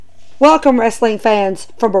Welcome, wrestling fans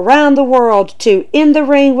from around the world to In the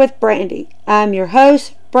Ring with Brandy. I'm your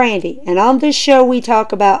host, Brandy, and on this show we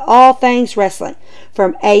talk about all things wrestling,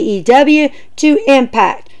 from AEW to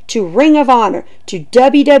Impact to Ring of Honor to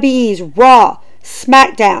WWE's Raw,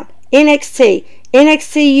 SmackDown, NXT,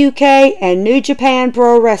 NXT UK, and New Japan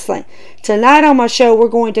Pro Wrestling. Tonight on my show we're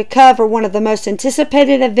going to cover one of the most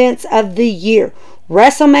anticipated events of the year,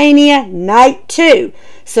 Wrestlemaina Night 2.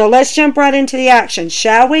 So let's jump right into the action,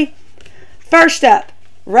 shall we? First up,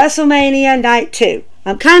 Wrestlemaina Night 2.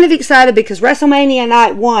 I'm kind of excited because Wrestlemaina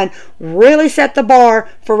Night 1 really set the bar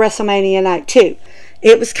for Wrestlemania Night 2.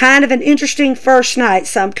 It was kind of an interesting first night,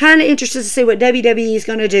 so I'm kind of interested to see what WWE is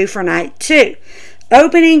going to do for Night 2.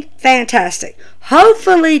 Opening, fantastic.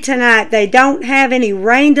 Hopefully tonight they don't have any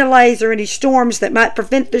rain delays or any storms that might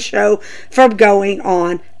prevent the show from going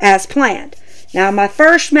on as planned. Now, my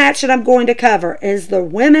first match that I'm going to cover is the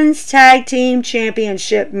Women's Tag Team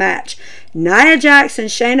Championship match. Nia Jax and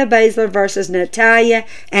Shayna Baszler versus Natalya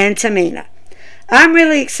and Tamina. I'm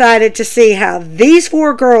really excited to see how these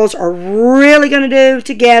four girls are really going to do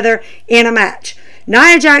together in a match.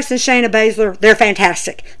 Nia Jax and Shayna Baszler, they're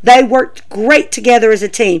fantastic. They worked great together as a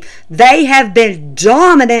team. They have been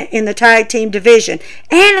dominant in the tag team division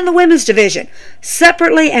and in the women's division.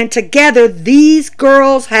 Separately and together, these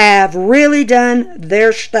girls have really done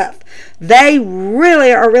their stuff. They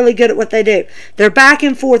really are really good at what they do. Their back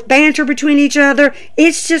and forth banter between each other,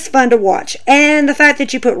 it's just fun to watch. And the fact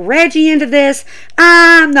that you put Reggie into this,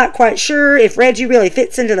 I'm not quite sure if Reggie really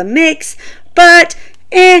fits into the mix, but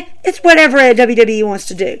it's whatever WWE wants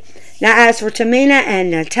to do. Now, as for Tamina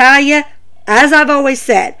and Natalya, as I've always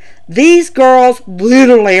said, these girls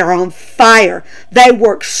literally are on fire. They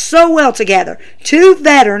work so well together. Two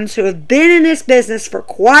veterans who have been in this business for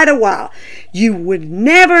quite a while. You would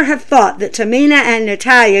never have thought that Tamina and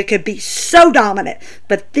Natalya could be so dominant,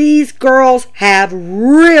 but these girls have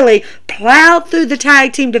really plowed through the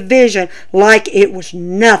tag team division like it was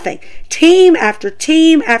nothing. Team after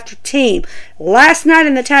team after team. Last night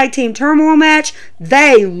in the tag team turmoil match,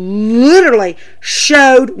 they literally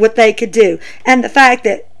showed what they could do. And the fact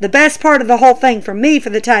that the best part of the whole thing for me for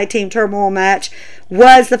the tag team turmoil match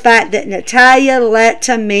was the fact that Natalya let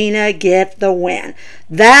Tamina get the win.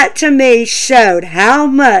 That to me showed how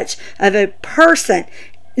much of a person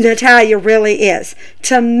Natalya really is.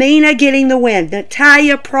 Tamina getting the win.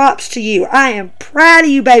 Natalya, props to you. I am proud of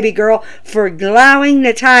you, baby girl, for allowing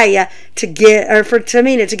Tamina to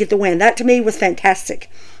get the win. That to me was fantastic.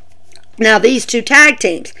 Now, these two tag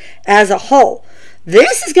teams as a whole,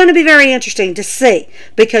 this is going to be very interesting to see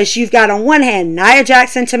because you've got on one hand Nia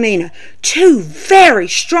Jax and Tamina, two very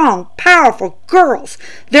strong, powerful girls.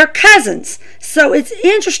 They're cousins. So it's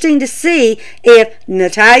interesting to see if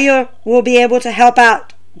Natalya will be able to help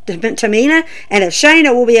out Tamina and if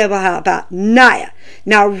Shayna will be able to help out Nia.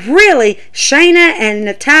 Now really, Shayna and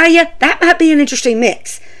Natalya, that might be an interesting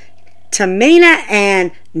mix. Tamina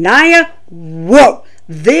and Nia, whoa!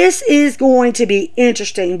 This is going to be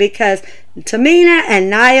interesting because Tamina and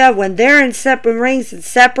Nia, when they're in separate rings and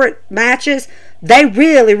separate matches, they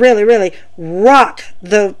really, really, really rock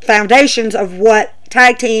the foundations of what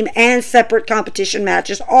tag team and separate competition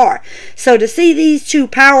matches are. So to see these two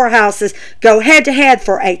powerhouses go head to head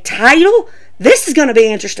for a title, this is going to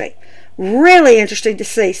be interesting. Really interesting to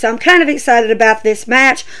see. So I'm kind of excited about this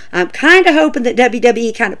match. I'm kind of hoping that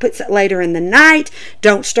WWE kind of puts it later in the night.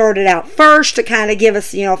 Don't start it out first to kind of give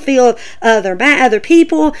us, feel of other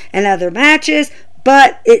people and other matches.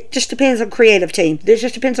 But it just depends on creative team. It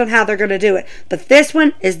just depends on how they're going to do it. But this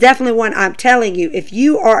one is definitely one I'm telling you. If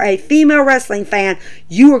you are a female wrestling fan,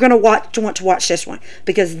 you are going to want to watch this one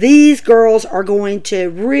because these girls are going to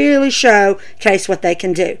really showcase what they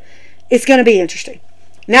can do. It's going to be interesting.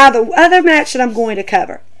 Now, the other match that I'm going to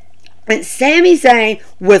cover, it's Sami Zayn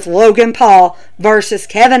with Logan Paul versus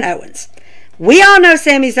Kevin Owens. We all know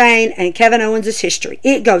Sami Zayn and Kevin Owens' history.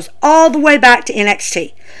 It goes all the way back to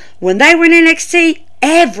NXT. When they were in NXT,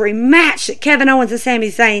 every match that Kevin Owens and Sami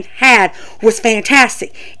Zayn had was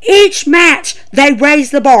fantastic. Each match, they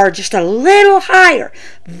raised the bar just a little higher.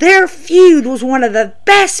 Their feud was one of the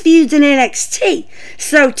best feuds in NXT.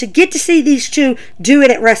 So to get to see these two do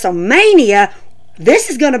it at WrestleMania,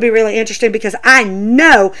 this is going to be really interesting because I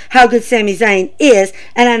know how good Sami Zayn is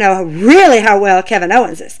and I know really how well Kevin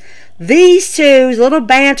Owens is. These two's little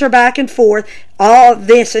banter back and forth all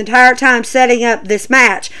this entire time setting up this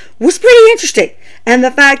match was pretty interesting. And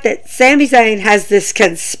the fact that Sami Zayn has this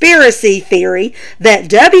conspiracy theory that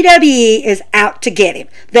WWE is out to get him,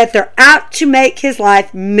 that they're out to make his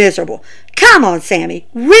life miserable. Come on, Sami.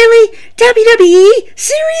 Really? WWE?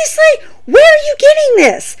 Seriously? Where are you getting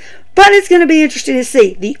this? But it's going to be interesting to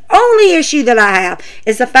see. The only only issue that I have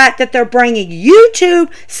is the fact that they're bringing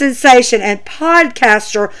YouTube sensation and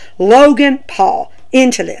podcaster Logan Paul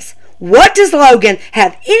into this. What does Logan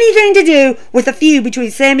have anything to do with the feud between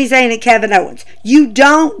Sami Zayn and Kevin Owens? You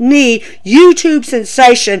don't need YouTube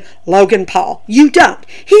sensation Logan Paul. You don't.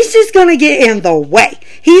 He's just going to get in the way.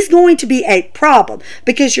 He's going to be a problem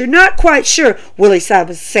because you're not quite sure. Will he side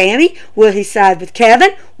with Sami? Will he side with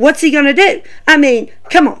Kevin? What's he going to do? I mean,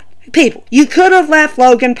 come on. People, you could have left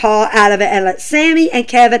Logan Paul out of it and let Sami and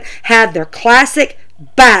Kevin have their classic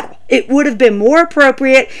battle. It would have been more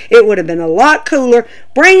appropriate. It would have been a lot cooler.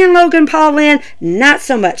 Bringing Logan Paul in, not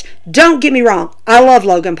so much. Don't get me wrong. I love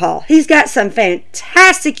Logan Paul. He's got some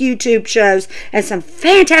fantastic YouTube shows and some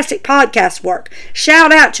fantastic podcast work.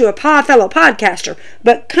 Shout out to a fellow podcaster.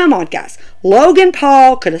 But come on, guys. Logan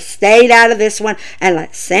Paul could have stayed out of this one and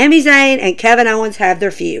let Sami Zayn and Kevin Owens have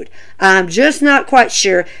their feud. I'm just not quite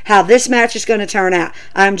sure how this match is going to turn out.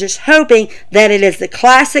 I'm just hoping that it is the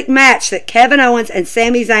classic match that Kevin Owens and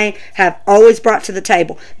Sami Zayn have always brought to the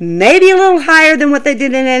table. Maybe a little higher than what they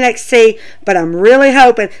did in NXT, but I'm really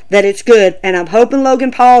hoping that it's good, and I'm hoping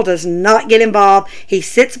Logan Paul does not get involved. He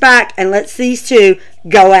sits back and lets these two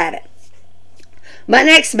go at it. My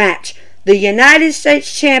next match, the United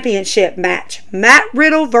States Championship match, Matt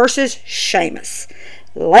Riddle versus Sheamus.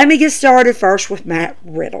 Let me get started first with Matt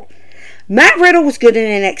Riddle. Matt Riddle was good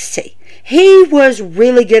in NXT. He was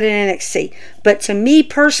really good in NXT. But to me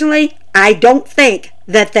personally, I don't think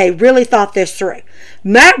that they really thought this through.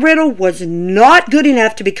 Matt Riddle was not good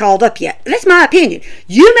enough to be called up yet. That's my opinion.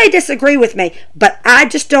 You may disagree with me, but I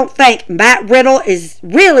just don't think Matt Riddle is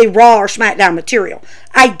really Raw or SmackDown material.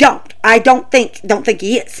 I don't think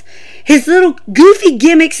he is. His little goofy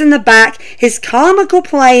gimmicks in the back, his comical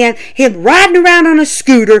playing, him riding around on a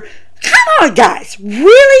scooter. Come on, guys.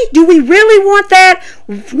 Really? Do we really want that?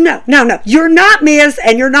 No. You're not Miz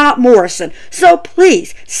and you're not Morrison. So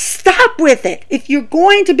please, stop with it. If you're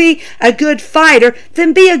going to be a good fighter,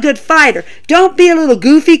 then be a good fighter. Don't be a little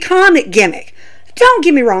goofy comic gimmick. Don't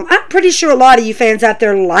get me wrong. I'm pretty sure a lot of you fans out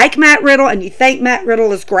there like Matt Riddle and you think Matt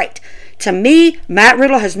Riddle is great. To me, Matt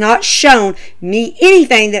Riddle has not shown me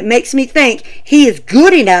anything that makes me think he is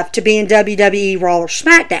good enough to be in WWE, Raw, or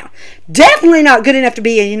SmackDown. Definitely not good enough to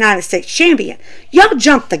be a United States Champion. Y'all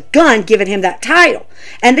jumped the gun giving him that title.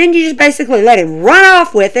 And then you just basically let him run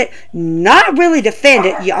off with it, not really defend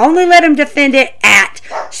it. You only let him defend it at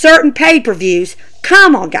certain pay-per-views.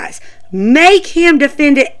 Come on, guys. Make him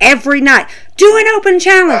defend it every night. Do an open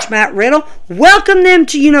challenge, Matt Riddle. Welcome them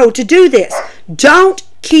to, to do this. Don't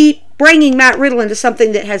keep bringing Matt Riddle into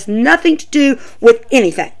something that has nothing to do with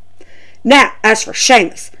anything. Now, as for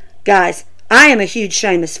Sheamus, guys, I am a huge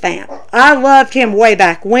Sheamus fan. I loved him way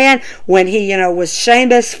back when he, was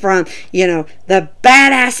Sheamus from, the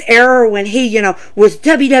badass era when he, was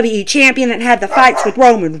WWE champion and had the fights with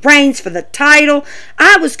Roman Reigns for the title.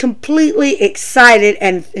 I was completely excited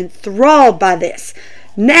and enthralled by this.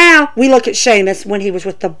 Now, we look at Sheamus when he was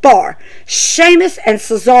with the Bar. Sheamus and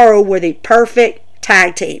Cesaro were the perfect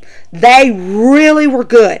tag team. They really were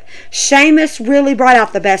good. Sheamus really brought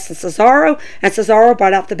out the best in Cesaro, and Cesaro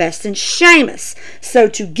brought out the best in Sheamus. So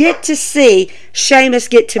to get to see Sheamus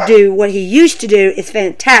get to do what he used to do is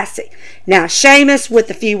fantastic. Now, Sheamus with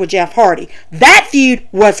the feud with Jeff Hardy. That feud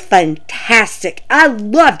was fantastic. I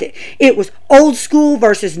loved it. It was old school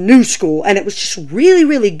versus new school, and it was just really,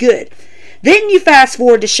 really good. Then you fast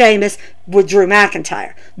forward to Sheamus with Drew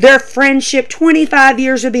McIntyre. Their friendship, 25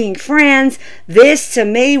 years of being friends. This, to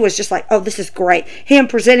me, was just like, oh, this is great. Him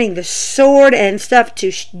presenting the sword and stuff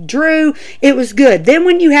to Drew, it was good. Then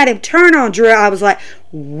when you had him turn on Drew, I was like,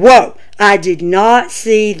 whoa, I did not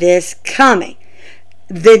see this coming.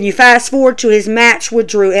 Then you fast forward to his match with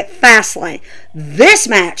Drew at Fastlane. This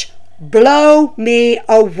match blew me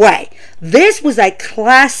away. This was a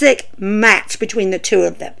classic match between the two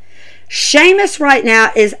of them. Sheamus right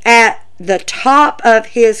now is at the top of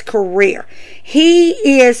his career. He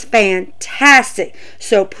is fantastic.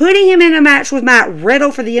 So putting him in a match with Matt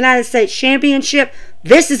Riddle for the United States Championship,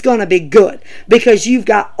 this is going to be good because you've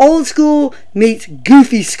got old school meets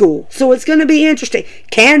goofy school. So it's going to be interesting.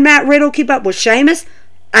 Can Matt Riddle keep up with Sheamus?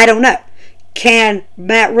 I don't know. Can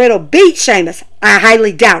Matt Riddle beat Sheamus? I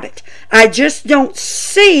highly doubt it. I just don't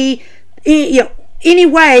see any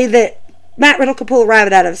way that Matt Riddle could pull a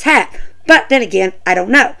rabbit out of his hat. But then again, I don't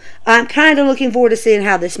know. I'm kind of looking forward to seeing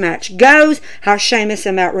how this match goes, how Sheamus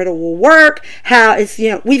and Matt Riddle will work, how it's,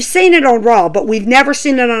 we've seen it on Raw, but we've never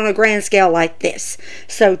seen it on a grand scale like this.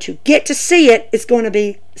 So to get to see it, it's going to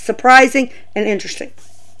be surprising and interesting.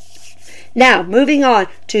 Now, moving on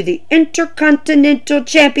to the Intercontinental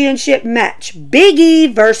Championship match. Big E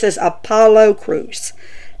versus Apollo Crews.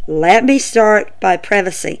 let me start by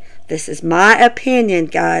prefacing, this is my opinion,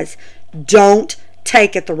 guys. Don't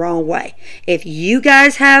take it the wrong way. If you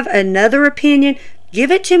guys have another opinion,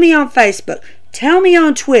 give it to me on Facebook. Tell me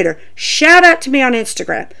on Twitter. Shout out to me on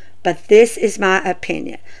Instagram. But this is my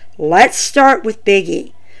opinion. Let's start with Big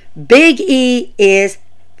E. Big E is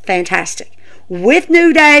fantastic. With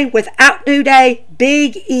New Day, without New Day,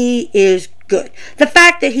 Big E is good. The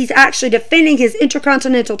fact that he's actually defending his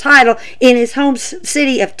Intercontinental title in his home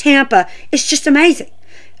city of Tampa is just amazing.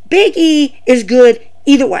 Big E is good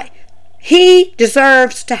either way. He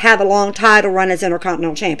deserves to have a long title run as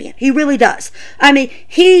Intercontinental Champion. He really does. I mean,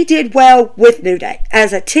 he did well with New Day.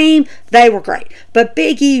 As a team, they were great. But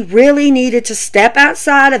Big E really needed to step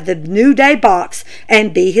outside of the New Day box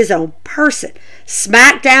and be his own person.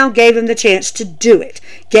 SmackDown gave him the chance to do it.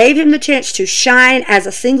 Gave him the chance to shine as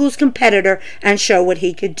a singles competitor and show what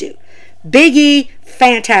he could do. Big E,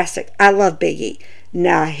 fantastic. I love Big E.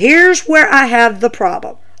 Now, here's where I have the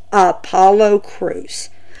problem. Apollo Crews.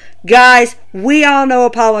 Guys, we all know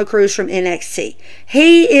Apollo Crews from NXT.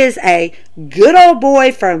 He is a good old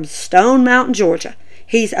boy from Stone Mountain, Georgia.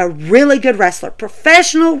 He's a really good wrestler.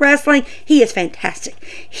 Professional wrestling, he is fantastic.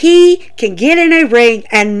 He can get in a ring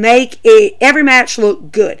and make every match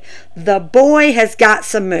look good. The boy has got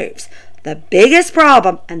some moves. The biggest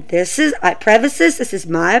problem, and I preface this is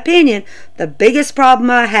my opinion, the biggest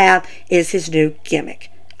problem I have is his new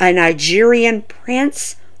gimmick. A Nigerian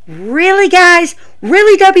prince. Really, guys?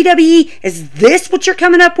 Really, WWE? Is this what you're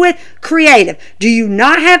coming up with? Creative. Do you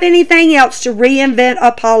not have anything else to reinvent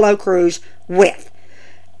Apollo Crews with?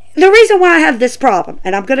 The reason why I have this problem,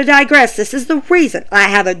 and I'm going to digress, this is the reason. I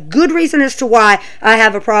have a good reason as to why I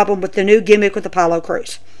have a problem with the new gimmick with Apollo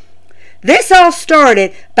Crews. This all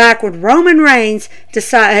started back when Roman Reigns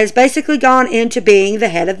has basically gone into being the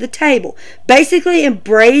head of the table. Basically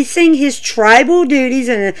embracing his tribal duties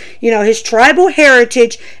and, his tribal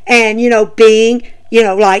heritage and, being,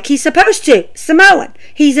 like he's supposed to. Samoan.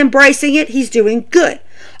 He's embracing it. He's doing good.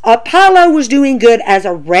 Apollo was doing good as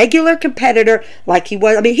a regular competitor like he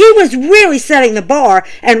was. I mean, he was really setting the bar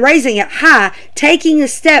and raising it high, taking a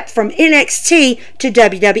step from NXT to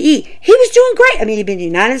WWE. He was doing great. I mean, he'd been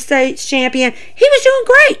United States champion. He was doing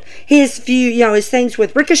great. His his things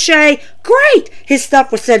with Ricochet, great. His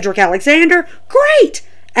stuff with Cedric Alexander, great.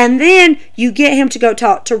 And then you get him to go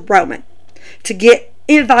talk to Roman, to get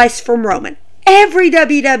advice from Roman. Every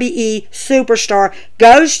WWE superstar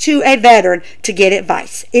goes to a veteran to get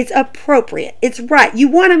advice. It's appropriate. It's right. You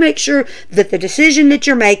want to make sure that the decision that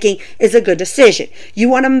you're making is a good decision. You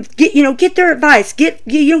want to get their advice. Get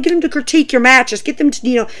them to critique your matches. Get them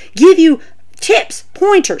to give you tips,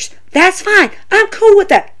 pointers. That's fine. I'm cool with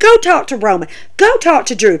that. Go talk to Roman. Go talk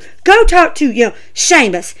to Drew. Go talk to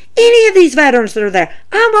Sheamus. Any of these veterans that are there.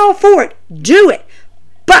 I'm all for it. Do it.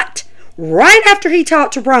 But right after he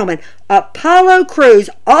talked to Roman, Apollo Crews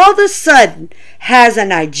all of a sudden has a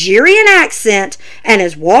Nigerian accent and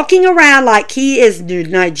is walking around like he is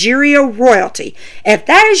Nigeria royalty. If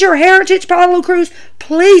that is your heritage, Apollo Crews,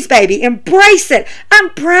 please, baby, embrace it. I'm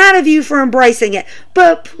proud of you for embracing it.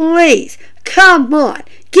 But please, come on,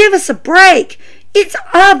 give us a break. It's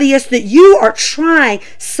obvious that you are trying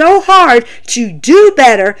so hard to do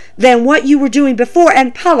better than what you were doing before. And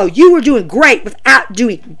Apollo, you were doing great without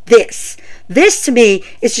doing this. This to me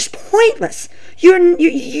is just pointless. What are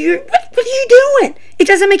you doing? It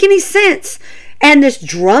doesn't make any sense. And this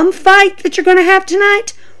drum fight that you're going to have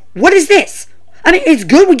tonight, what is this? I mean, it's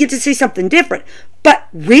good we get to see something different. But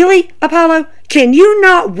really, Apollo, can you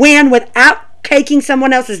not win without taking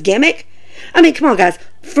someone else's gimmick? I mean, come on, guys.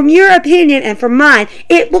 From your opinion and from mine,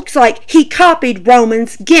 it looks like he copied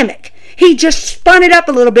Roman's gimmick. He just spun it up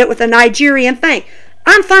a little bit with a Nigerian thing.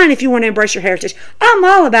 I'm fine if you want to embrace your heritage. I'm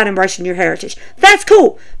all about embracing your heritage. That's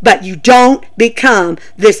cool. But you don't become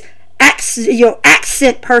this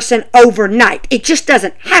accent person overnight. It just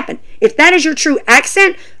doesn't happen. If that is your true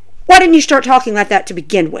accent, why didn't you start talking like that to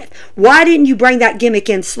begin with? Why didn't you bring that gimmick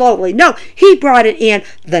in slowly? No, he brought it in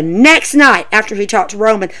the next night after he talked to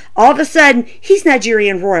Roman. All of a sudden, he's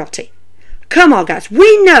Nigerian royalty. Come on, guys.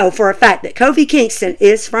 We know for a fact that Kofi Kingston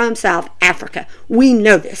is from South Africa. We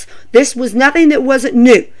know this. This was nothing that wasn't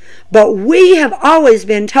new. But we have always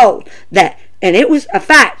been told that, and it was a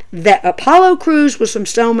fact, that Apollo Crews was from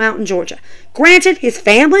Stone Mountain, Georgia. Granted, his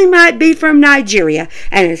family might be from Nigeria,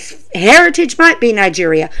 and his heritage might be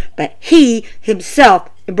Nigeria, but he himself,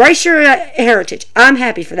 embrace your heritage. I'm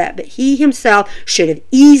happy for that, but he himself should have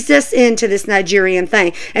eased us into this Nigerian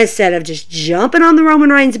thing instead of just jumping on the Roman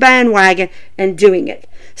Reigns bandwagon and doing it.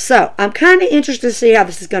 So, I'm kind of interested to see how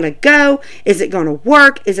this is going to go. Is it going to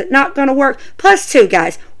work? Is it not going to work? Plus, too,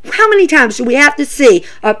 guys, How many times do we have to see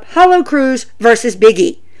Apollo Crews versus Big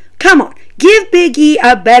E? Come on, give Big E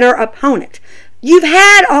a better opponent. You've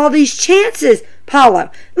had all these chances, Paulo.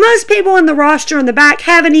 Most people in the roster in the back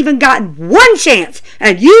haven't even gotten one chance,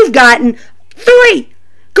 and you've gotten 3,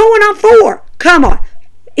 going on 4. Come on.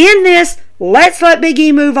 In this, let's let Big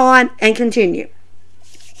E move on and continue.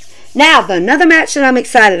 Now, another match that I'm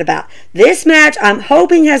excited about. This match, I'm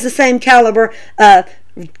hoping, has the same caliber of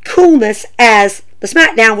coolness as the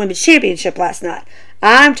SmackDown Women's Championship last night.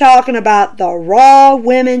 I'm talking about the Raw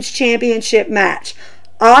Women's Championship match.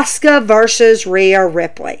 Asuka versus Rhea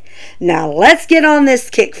Ripley. Now, let's get on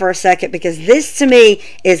this kick for a second, because this, to me,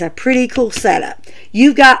 is a pretty cool setup.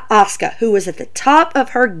 You've got Asuka, who was at the top of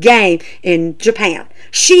her game in Japan.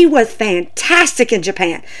 She was fantastic in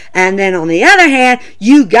Japan. And then, on the other hand,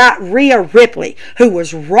 you got Rhea Ripley, who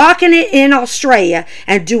was rocking it in Australia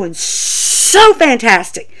and doing so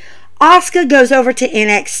fantastic. Asuka goes over to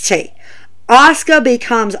NXT. Asuka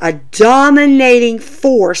becomes a dominating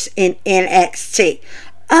force in NXT.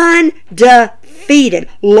 Undefeated.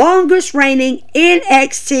 Longest reigning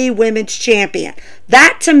NXT Women's Champion.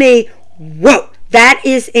 That, to me, whoa, that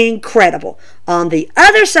is incredible. On the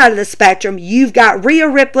other side of the spectrum, you've got Rhea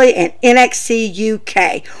Ripley and NXT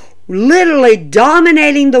UK. Literally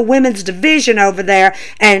dominating the women's division over there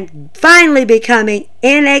and finally becoming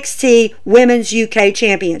NXT Women's UK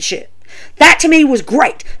Championship. That, to me, was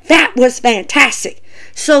great. That was fantastic.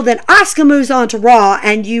 So then Asuka moves on to Raw,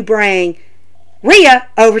 and you bring Rhea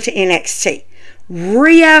over to NXT.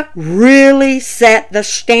 Rhea really set the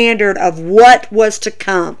standard of what was to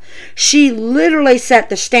come. She literally set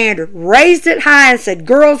the standard, raised it high, and said,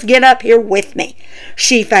 girls, get up here with me.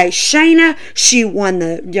 She faced Shayna. She won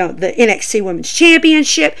the NXT Women's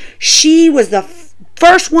Championship. She was the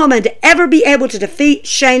first woman to ever be able to defeat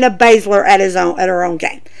Shayna Baszler at her own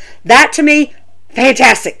game. That, to me,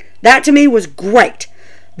 fantastic. That, to me, was great.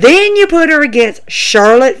 Then you put her against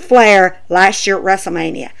Charlotte Flair last year at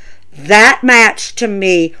WrestleMania. That match, to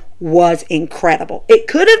me, was incredible. It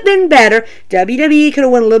could have been better. WWE could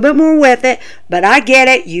have went a little bit more with it, but I get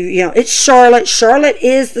it. You know, it's Charlotte. Charlotte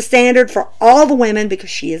is the standard for all the women because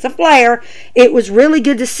she is a Flair. It was really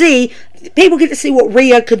good to see. People get to see what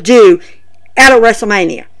Rhea could do at a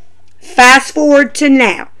WrestleMania. Fast forward to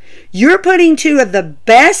now. You're putting 2 of the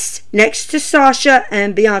best next to Sasha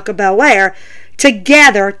and Bianca Belair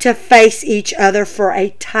together to face each other for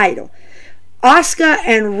a title. Asuka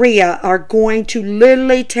and Rhea are going to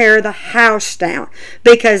literally tear the house down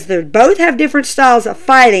because they both have different styles of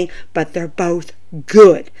fighting, but they're both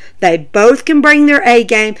good. They both can bring their A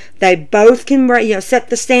game. They both can set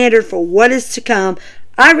the standard for what is to come.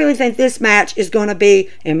 I really think this match is going to be,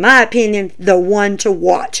 in my opinion, the one to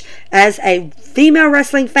watch. As a female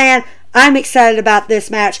wrestling fan, I'm excited about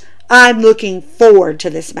this match. I'm looking forward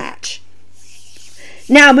to this match.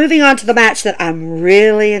 Now, moving on to the match that I'm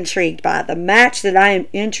really intrigued by. The match that I am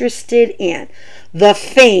interested in. The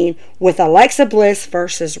Fiend with Alexa Bliss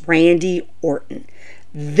versus Randy Orton.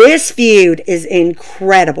 This feud is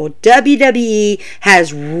incredible. WWE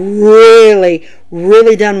has really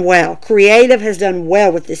done well. Creative has done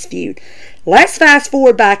well with this feud. Let's fast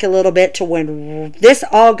forward back a little bit to when this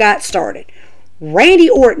all got started. Randy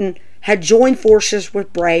Orton had joined forces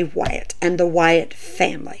with Bray Wyatt and the Wyatt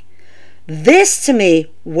family. This, to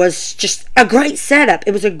me, was just a great setup.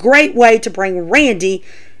 It was a great way to bring Randy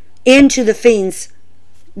into the Fiend's,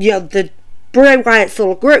 the Bray Wyatt's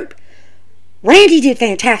little group. Randy did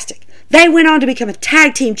fantastic. They went on to become a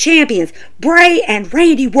tag team champions. Bray and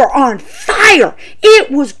Randy were on fire.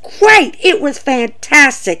 It was great. It was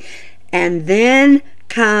fantastic. And then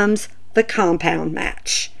comes the compound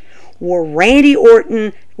match, where Randy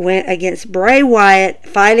Orton went against Bray Wyatt,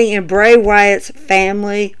 fighting in Bray Wyatt's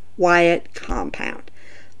family Wyatt compound.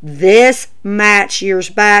 This match years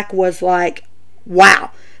back was like,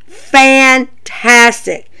 wow,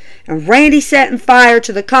 fantastic. And Randy setting fire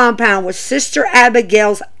to the compound with Sister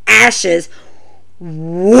Abigail's ashes.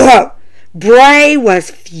 Whoa! Bray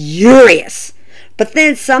was furious. But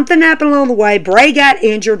then something happened along the way. Bray got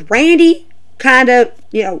injured. Randy kind of,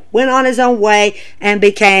 went on his own way and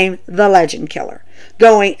became the Legend Killer,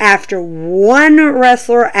 going after one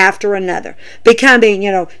wrestler after another, becoming,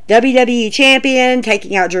 WWE champion,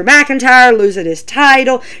 taking out Drew McIntyre, losing his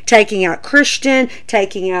title, taking out Christian,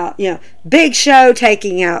 taking out, Big Show,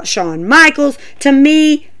 taking out Shawn Michaels. To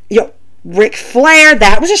me, Ric Flair,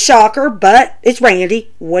 that was a shocker, but it's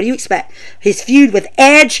Randy. What do you expect? His feud with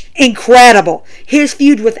Edge, incredible. His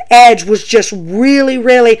feud with Edge was just really,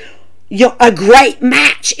 a great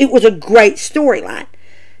match. It was a great storyline.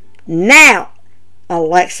 Now,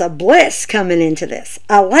 Alexa Bliss coming into this.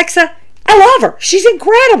 Alexa I love her. She's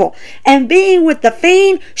incredible. And being with The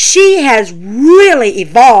Fiend, she has really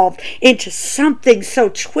evolved into something so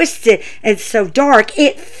twisted and so dark.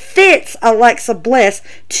 It fits Alexa Bliss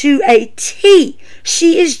to a T.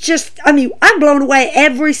 She is just, I'm blown away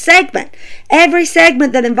every segment. Every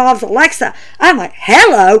segment that involves Alexa, I'm like,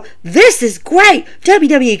 hello, this is great.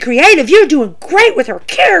 WWE Creative, you're doing great with her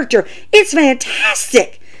character. It's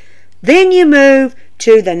fantastic. Then you move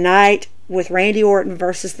to the night with Randy Orton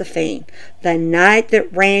versus The Fiend. The night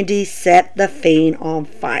that Randy set The Fiend on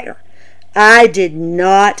fire. I did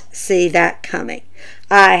not see that coming.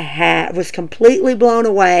 I was completely blown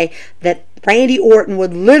away that Randy Orton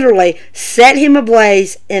would literally set him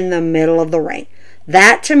ablaze in the middle of the ring.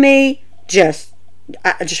 That to me,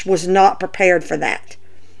 I just was not prepared for that.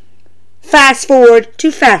 Fast forward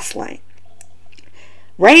to Fastlane.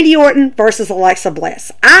 Randy Orton versus Alexa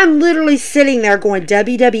Bliss. I'm literally sitting there going,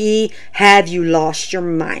 WWE, have you lost your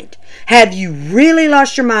mind? Have you really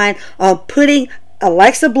lost your mind on putting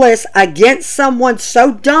Alexa Bliss against someone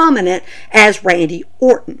so dominant as Randy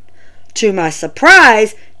Orton? To my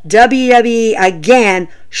surprise, WWE again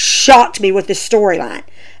shocked me with this storyline.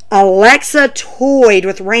 Alexa toyed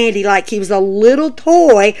with Randy like he was a little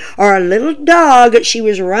toy or a little dog. She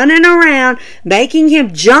was running around, making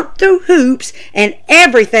him jump through hoops and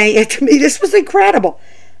everything. And to me, this was incredible.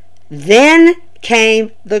 Then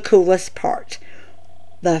came the coolest part.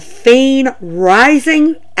 The Fiend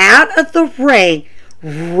rising out of the ring,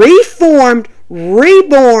 reformed,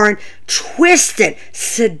 reborn, twisted,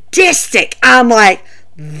 sadistic. I'm like,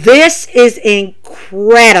 this is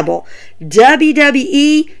incredible.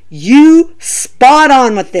 WWE, you spot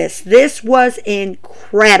on with this. This was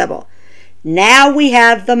incredible. Now we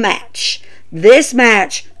have the match. This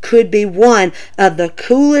match could be one of the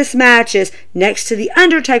coolest matches next to The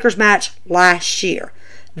Undertaker's match last year.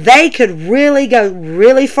 They could really go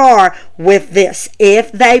really far with this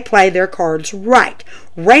if they play their cards right.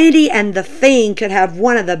 Randy and The Fiend could have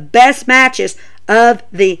one of the best matches of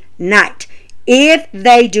the night if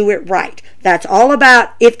they do it right. That's all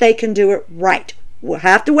about if they can do it right. We'll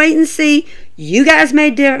have to wait and see. You guys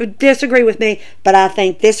may disagree with me, but I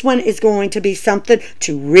think this one is going to be something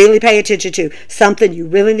to really pay attention to. Something you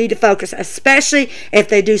really need to focus, especially if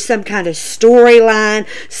they do some kind of storyline,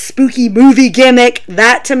 spooky movie gimmick.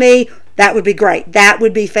 That to me, that would be great. That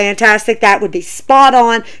would be fantastic. That would be spot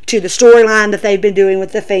on to the storyline that they've been doing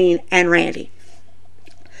with The Fiend and Randy.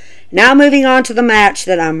 Now moving on to the match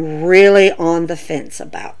that I'm really on the fence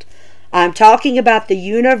about. I'm talking about the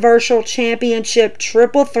Universal Championship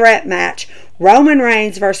Triple Threat match, Roman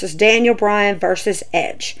Reigns versus Daniel Bryan versus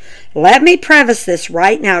Edge. Let me preface this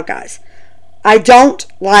right now, guys. I don't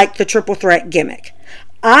like the Triple Threat gimmick.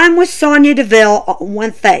 I'm with Sonya Deville on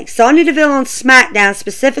one thing. Sonya Deville on SmackDown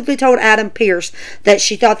specifically told Adam Pearce that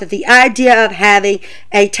she thought that the idea of having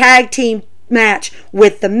a tag team match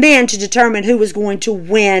with the men to determine who was going to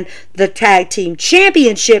win the tag team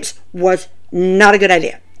championships was not a good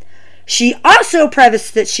idea. She also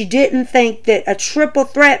prefaced that she didn't think that a triple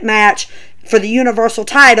threat match for the Universal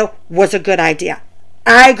title was a good idea.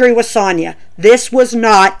 I agree with Sonya. This was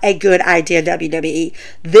not a good idea, WWE.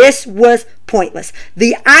 This was pointless.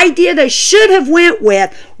 The idea they should have went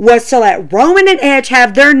with was to let Roman and Edge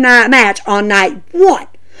have their match on night 1.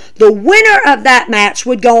 The winner of that match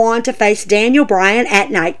would go on to face Daniel Bryan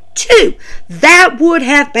at night 2. That would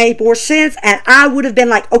have made more sense, and I would have been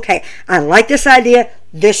like, okay, I like this idea.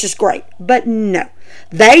 This is great. But no.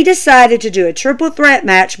 They decided to do a triple threat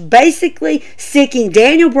match, basically sticking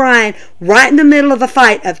Daniel Bryan right in the middle of a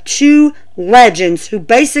fight of two legends who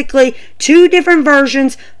basically two different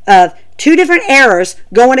versions of two different eras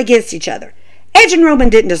going against each other. Edge and Roman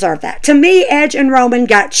didn't deserve that. To me, Edge and Roman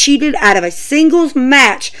got cheated out of a singles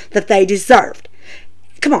match that they deserved.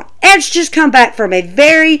 Come on, Edge just come back from a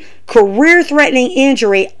very career-threatening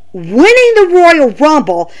injury, winning the Royal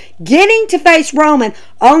Rumble, getting to face Roman,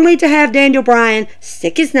 only to have Daniel Bryan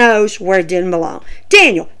stick his nose where it didn't belong.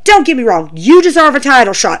 Daniel, don't get me wrong, you deserve a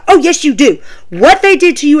title shot. Oh, yes, you do. What they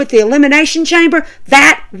did to you at the Elimination Chamber,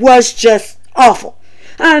 that was just awful.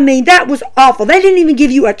 I mean, that was awful. They didn't even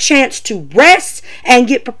give you a chance to rest and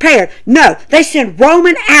get prepared. No, they sent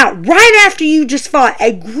Roman out right after you just fought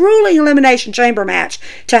a grueling Elimination Chamber match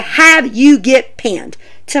to have you get pinned.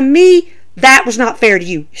 To me, that was not fair to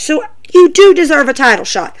you. So you do deserve a title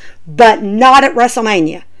shot, but not at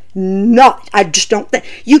WrestleMania. Not. I just don't think.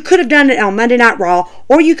 You could have done it on Monday Night Raw,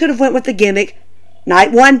 or you could have went with the gimmick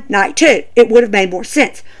night 1, night 2. It would have made more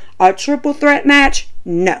sense. A triple threat match?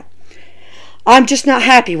 No. I'm just not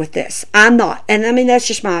happy with this. I'm not. And I mean, that's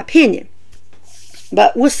just my opinion.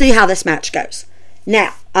 But we'll see how this match goes.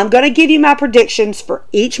 Now, I'm going to give you my predictions for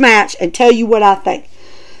each match and tell you what I think.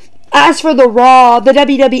 As for the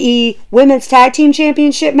WWE Women's Tag Team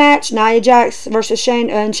Championship match, Nia Jax versus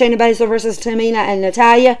Shayna Baszler versus Tamina and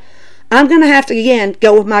Natalya, I'm going to have to, again,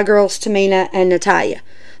 go with my girls Tamina and Natalya.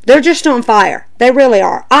 They're just on fire. They really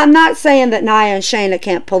are. I'm not saying that Nia and Shayna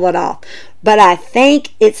can't pull it off, but I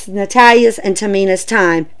think it's Natalya's and Tamina's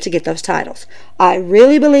time to get those titles. I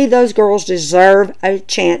really believe those girls deserve a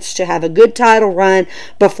chance to have a good title run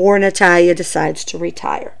before Natalya decides to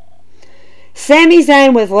retire. Sami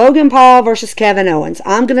Zayn with Logan Paul versus Kevin Owens.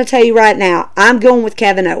 I'm going to tell you right now, I'm going with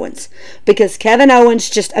Kevin Owens. Because Kevin Owens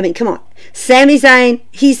come on. Sami Zayn,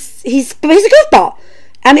 he's a goofball.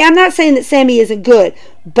 I'm not saying that Sami isn't good,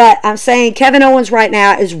 but I'm saying Kevin Owens right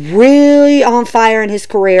now is really on fire in his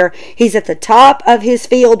career. He's at the top of his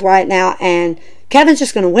field right now, and Kevin's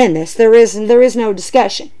just going to win this. There is no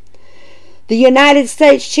discussion. The United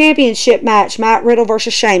States Championship match, Matt Riddle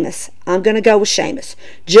versus Sheamus. I'm going to go with Sheamus.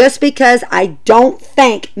 Just because I don't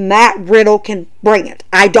think Matt Riddle can bring it.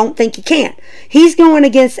 I don't think he can. He's going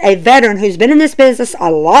against a veteran who's been in this business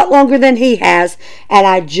a lot longer than he has, and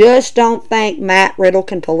I just don't think Matt Riddle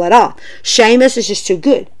can pull it off. Sheamus is just too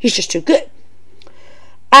good. He's just too good.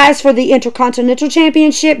 As for the Intercontinental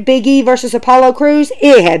Championship, Big E versus Apollo Crews,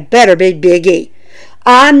 it had better be Big E.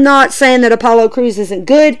 I'm not saying that Apollo Crews isn't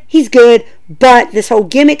good. He's good, but this whole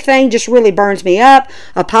gimmick thing just really burns me up.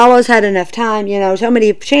 Apollo's had enough time, so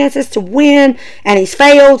many chances to win, and he's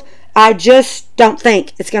failed. I just don't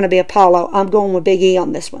think it's going to be Apollo. I'm going with Big E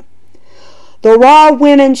on this one. The Raw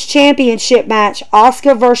Women's Championship match,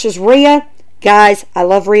 Asuka versus Rhea. Guys, I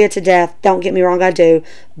love Rhea to death. Don't get me wrong, I do.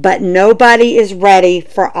 But nobody is ready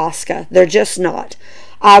for Asuka. They're just not.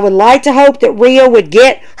 I would like to hope that Rhea would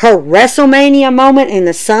get her Wrestlemaina moment in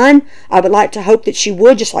the sun. I would like to hope that she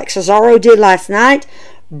would, just like Cesaro did last night.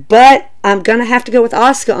 But I'm going to have to go with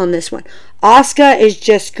Asuka on this one. Asuka is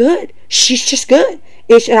just good. She's just good.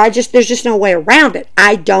 There's just no way around it.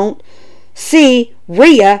 I don't see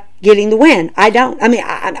Rhea getting the win. I don't.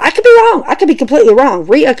 I could be wrong. I could be completely wrong.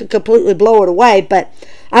 Rhea could completely blow it away. But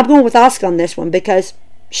I'm going with Asuka on this one because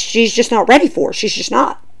she's just not ready for it. She's just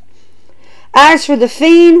not. As for The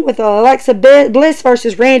Fiend with Alexa Bliss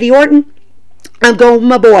versus Randy Orton, I'm going with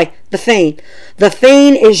my boy, The Fiend. The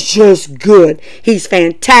Fiend is just good. He's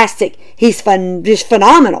fantastic. He's just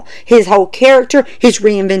phenomenal. His whole character, his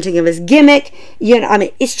reinventing of his gimmick,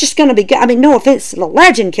 it's just going to be good. No offense to the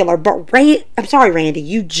Legend Killer, but I'm sorry, Randy,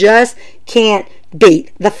 you just can't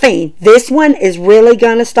beat The Fiend. This one is really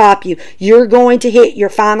going to stop you. You're going to hit your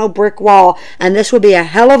final brick wall, and this would be a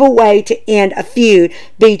hell of a way to end a feud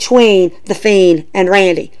between The Fiend and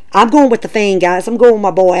Randy. I'm going with The Fiend, guys. I'm going with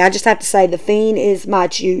my boy. I just have to say The Fiend is my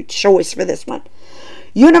choice for this one.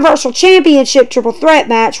 Universal Championship Triple Threat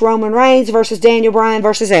match, Roman Reigns versus Daniel Bryan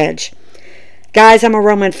versus Edge. Guys, I'm a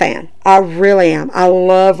Roman fan. I really am. I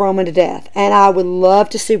love Roman to death, and I would love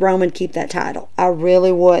to see Roman keep that title. I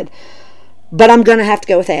really would. But I'm going to have to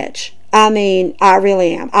go with Edge. I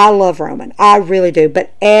really am. I love Roman. I really do.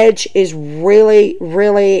 But Edge is really,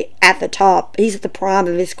 really at the top. He's at the prime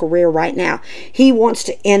of his career right now. He wants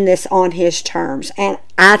to end this on his terms. And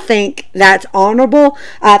I think that's honorable.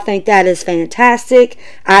 I think that is fantastic.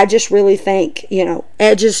 I just really think,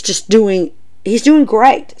 Edge is he's doing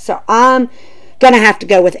great. So I'm going to have to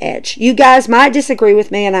go with Edge. You guys might disagree with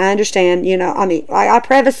me, and I understand, I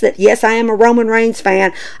preface that, yes, I am a Roman Reigns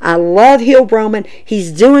fan. I love heel Roman.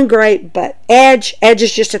 He's doing great, but Edge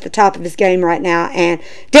is just at the top of his game right now, and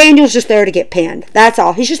Daniel's just there to get pinned. That's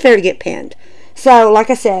all. He's just there to get pinned. So, like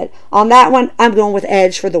I said, on that one, I'm going with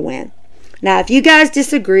Edge for the win. Now, if you guys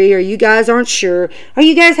disagree, or you guys aren't sure, or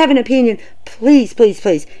you guys have an opinion, please, please,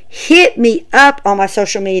 please, hit me up on my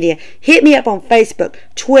social media. Hit me up on Facebook,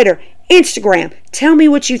 Twitter, Instagram. Tell me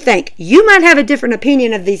what you think. You might have a different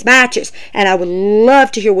opinion of these matches, and I would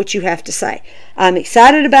love to hear what you have to say. I'm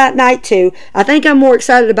excited about night 2. I think I'm more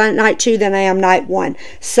excited about night 2 than I am night 1.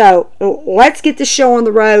 So let's get the show on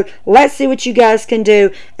the road. Let's see what you guys can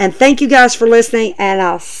do. And thank you guys for listening, and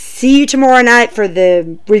I'll see you tomorrow night for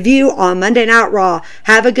the review on Monday Night Raw.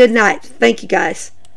 Have a good night. Thank you guys.